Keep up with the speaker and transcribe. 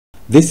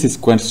This is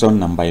question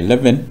number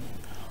 11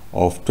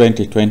 of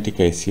 2020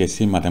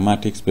 KCSE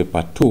Mathematics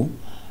paper 2.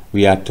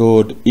 We are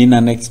told in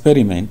an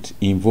experiment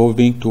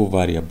involving two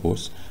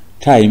variables,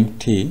 time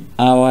t,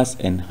 hours,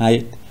 and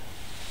height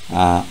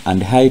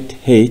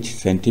h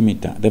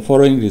centimeter, the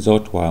following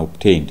results were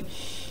obtained.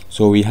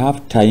 So we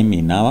have time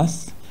in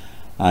hours,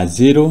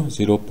 0,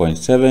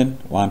 0.7,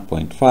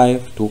 1.5,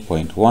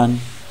 2.1,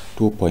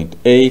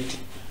 2.8,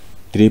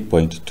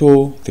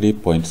 3.2,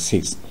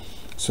 3.6.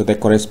 So the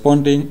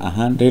corresponding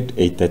 100,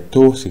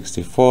 82,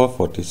 64,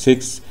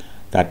 46,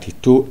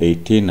 32,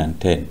 18, and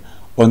 10.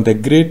 On the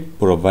grid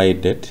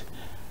provided,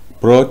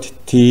 plot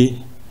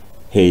t,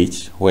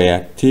 h,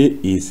 where t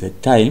is a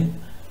time,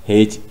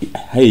 h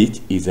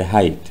is a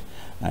height,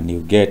 and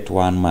you get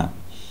 1 mark.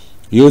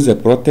 Use a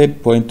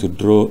plotted point to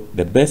draw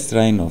the best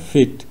line of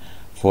fit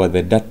for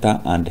the data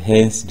and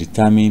hence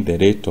determine the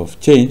rate of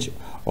change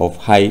of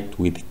height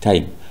with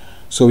time.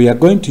 So we are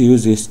going to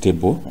use this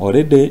table.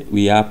 Already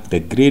we have the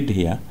grid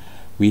here.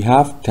 We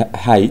have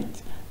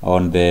height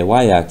on the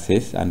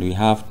y-axis and we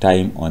have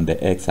time on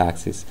the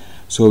x-axis.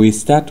 So we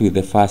start with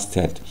the first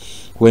set.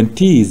 When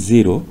t is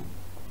 0,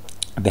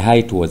 the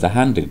height was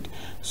 100.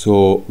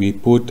 So we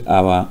put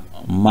our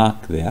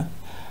mark there.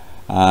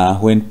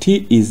 When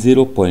t is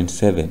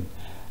 0.7,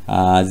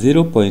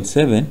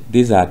 0.7,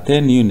 these are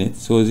 10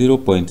 units. So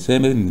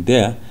 0.7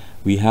 there,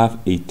 we have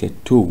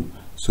 82.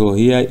 So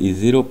here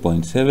is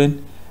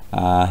 0.7.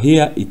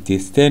 Here it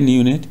is 10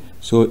 unit,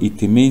 so it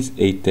means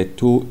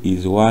 82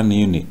 is 1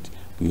 unit.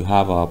 We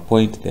have our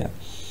point there.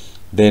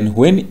 Then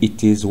when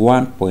it is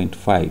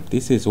 1.5,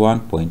 this is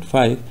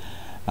 1.5,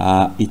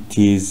 it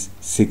is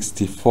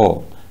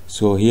 64.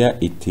 So here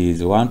it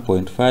is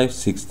 1.5,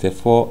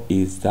 64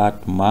 is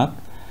that mark.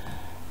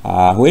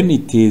 When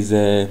it is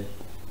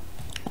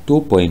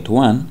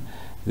 2.1,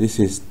 this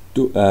is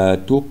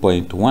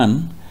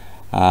 2.1,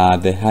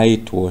 the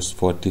height was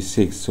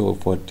 46. So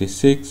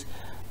 46,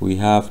 we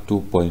have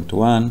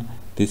 2.1,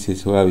 this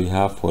is where we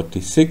have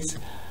 46.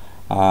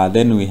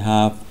 Then we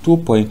have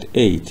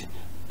 2.8.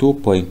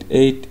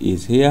 2.8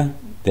 is here,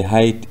 the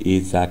height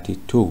is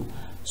 32.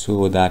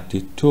 So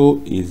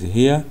 32 is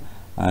here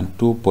and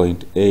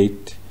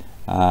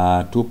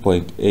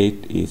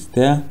 2.8 is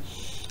there.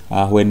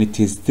 When it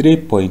is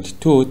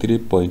 3.2,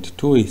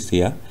 3.2 is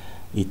here,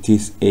 it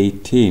is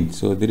 18.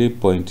 So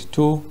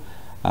 3.2,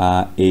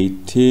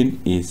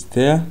 18 is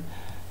there.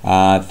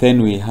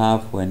 Then we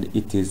have when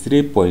it is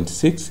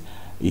 3.6,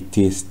 it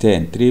is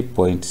 10.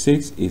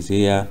 3.6 is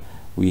here,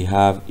 we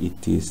have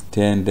it is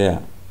 10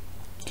 there.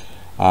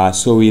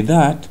 So with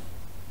that,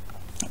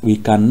 we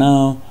can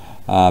now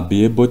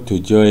be able to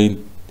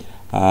join.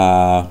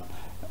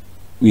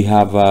 We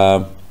have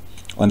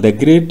on the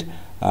grid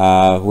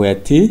where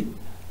t,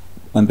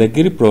 on the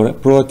grid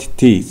plot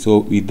t. So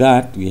with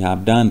that, we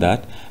have done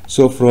that.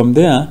 So from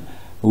there,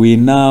 we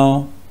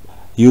now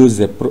use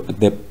the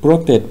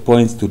plotted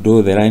points to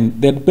draw the line.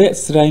 The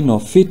best line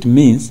of fit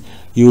means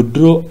you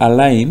draw a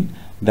line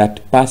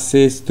that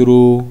passes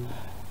through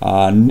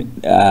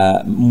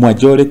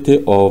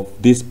majority of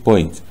these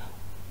points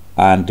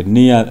and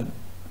near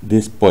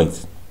these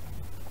points.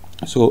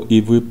 So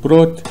if we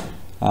plot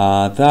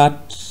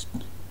that,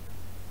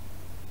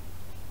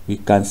 we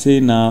can see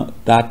now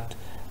that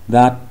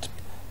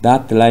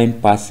that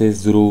line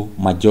passes through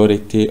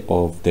majority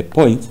of the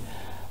points.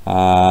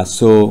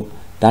 So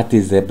that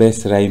is the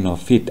best line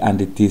of fit, and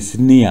it is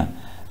near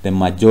the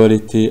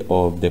majority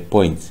of the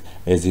points,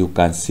 as you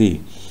can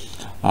see.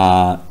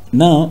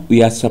 Now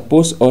we are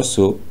supposed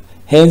also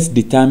hence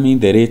determine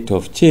the rate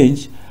of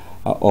change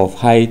of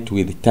height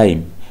with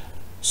time.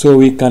 So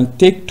we can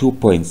take 2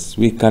 points.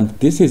 We can.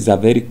 This is a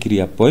very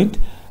clear point.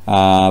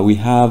 We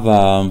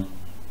have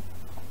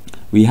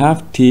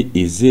t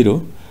is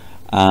 0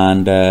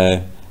 and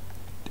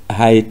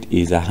height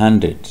is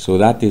 100. So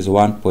that is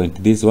 1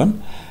 point. This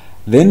one.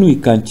 Then we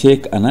can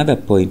check another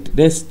point.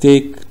 Let's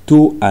take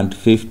 2 and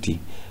 50.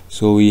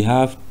 So we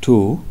have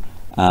 2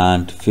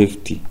 and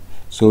 50.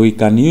 So we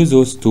can use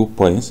those 2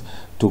 points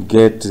to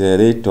get the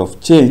rate of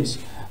change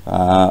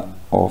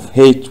of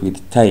h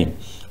with time.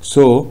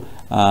 So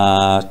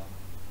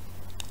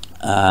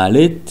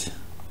rate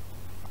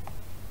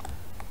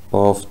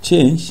of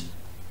change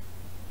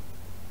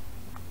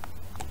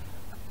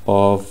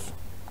of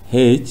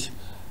h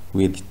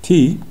with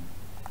t,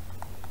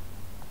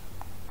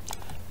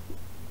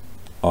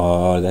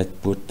 or let's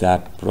put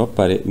that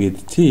properly,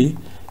 with t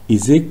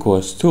is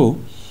equals to,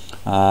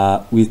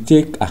 we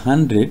take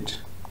 100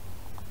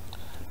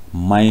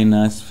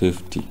 minus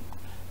 50.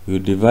 You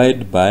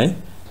divide by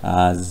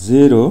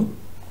 0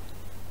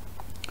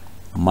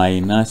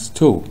 minus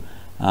 2.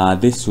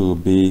 This will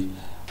be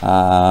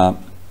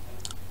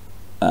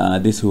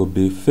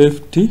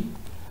 50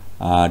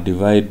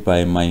 divided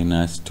by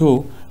minus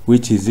 2,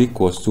 which is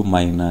equals to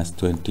minus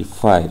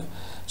 25.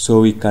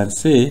 So we can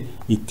say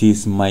it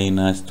is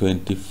minus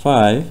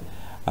 25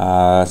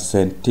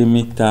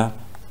 centimeter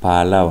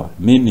per hour,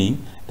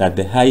 meaning that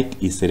the height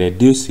is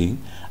reducing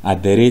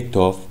at the rate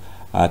of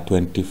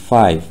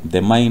 25.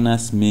 The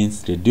minus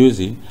means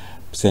reducing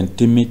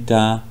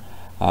centimeter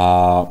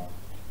per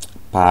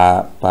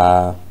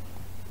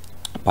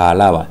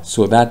hour.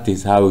 So that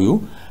is how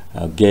you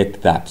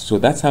get that. So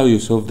that's how you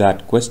solve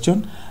that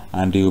question,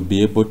 and you'll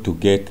be able to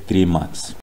get 3 marks.